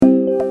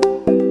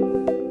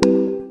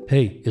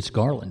Hey, it's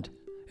Garland,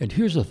 and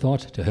here's a thought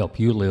to help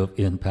you live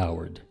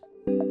empowered.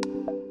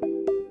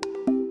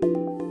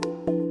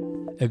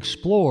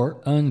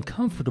 Explore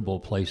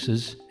uncomfortable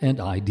places and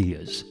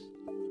ideas.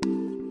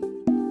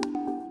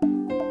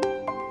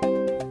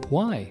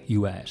 Why,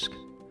 you ask?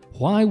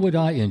 Why would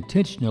I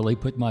intentionally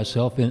put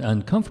myself in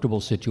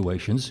uncomfortable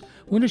situations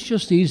when it's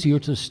just easier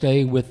to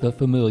stay with the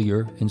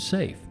familiar and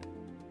safe?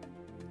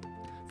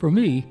 For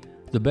me,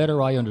 the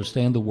better I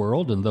understand the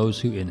world and those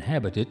who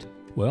inhabit it,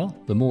 well,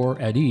 the more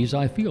at ease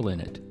I feel in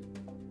it.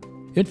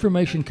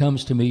 Information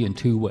comes to me in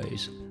two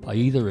ways. I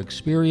either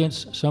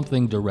experience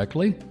something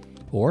directly,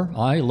 or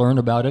I learn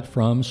about it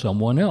from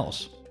someone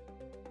else.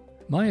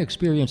 My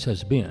experience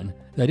has been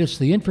that it's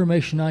the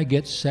information I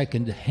get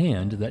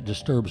secondhand that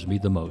disturbs me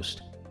the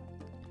most.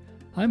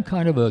 I'm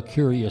kind of a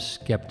curious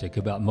skeptic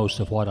about most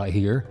of what I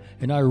hear,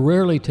 and I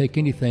rarely take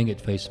anything at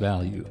face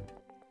value.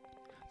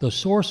 The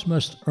source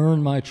must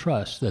earn my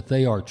trust that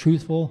they are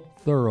truthful,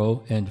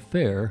 thorough, and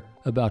fair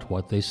about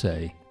what they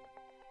say.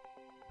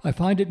 I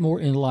find it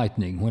more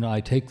enlightening when I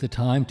take the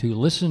time to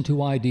listen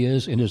to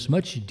ideas in as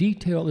much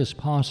detail as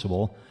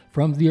possible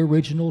from the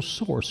original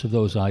source of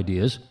those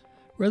ideas,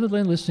 rather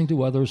than listening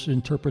to others'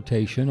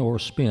 interpretation or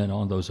spin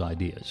on those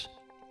ideas.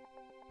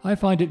 I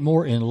find it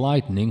more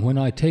enlightening when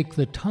I take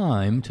the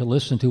time to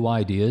listen to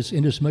ideas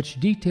in as much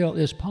detail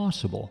as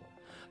possible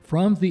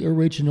from the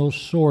original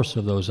source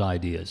of those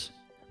ideas,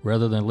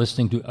 rather than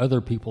listening to other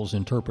people's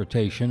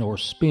interpretation or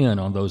spin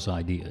on those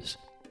ideas.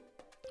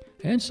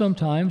 And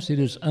sometimes it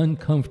is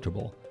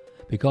uncomfortable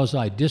because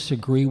I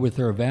disagree with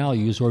their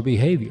values or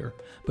behavior,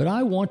 but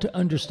I want to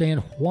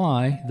understand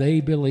why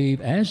they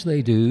believe as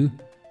they do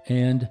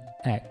and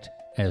act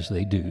as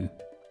they do.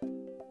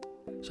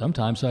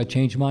 Sometimes I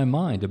change my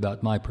mind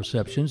about my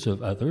perceptions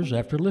of others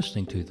after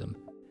listening to them.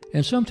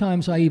 And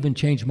sometimes I even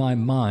change my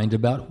mind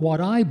about what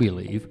I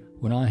believe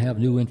when I have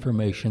new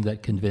information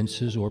that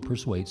convinces or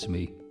persuades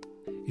me.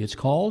 It's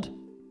called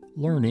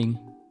learning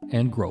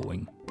and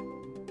growing.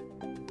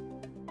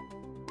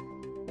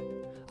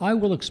 I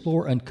will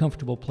explore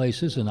uncomfortable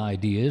places and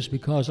ideas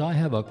because I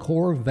have a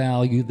core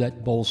value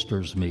that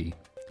bolsters me.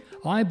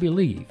 I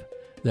believe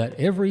that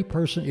every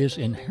person is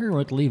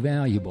inherently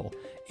valuable,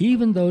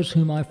 even those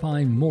whom I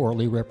find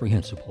morally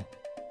reprehensible.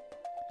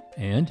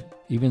 And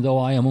even though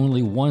I am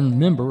only one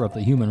member of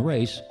the human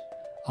race,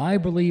 I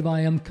believe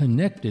I am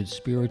connected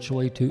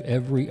spiritually to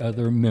every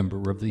other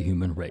member of the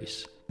human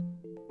race.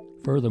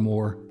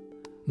 Furthermore,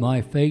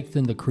 my faith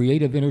in the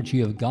creative energy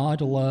of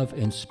God love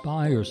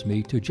inspires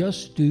me to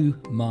just do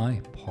my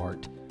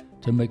part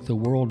to make the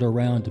world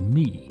around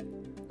me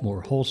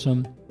more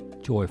wholesome,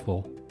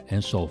 joyful,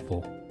 and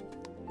soulful.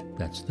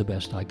 That's the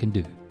best I can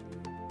do.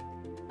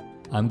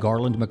 I'm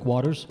Garland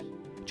McWaters.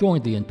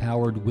 Join the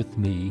empowered with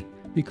me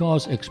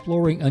because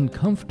exploring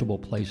uncomfortable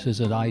places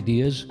and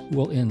ideas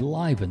will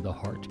enliven the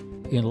heart,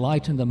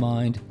 enlighten the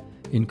mind,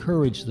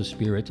 encourage the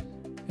spirit,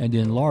 and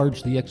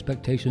enlarge the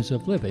expectations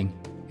of living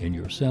in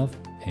yourself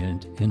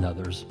and in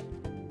others.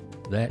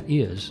 That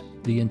is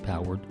the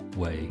empowered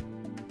way.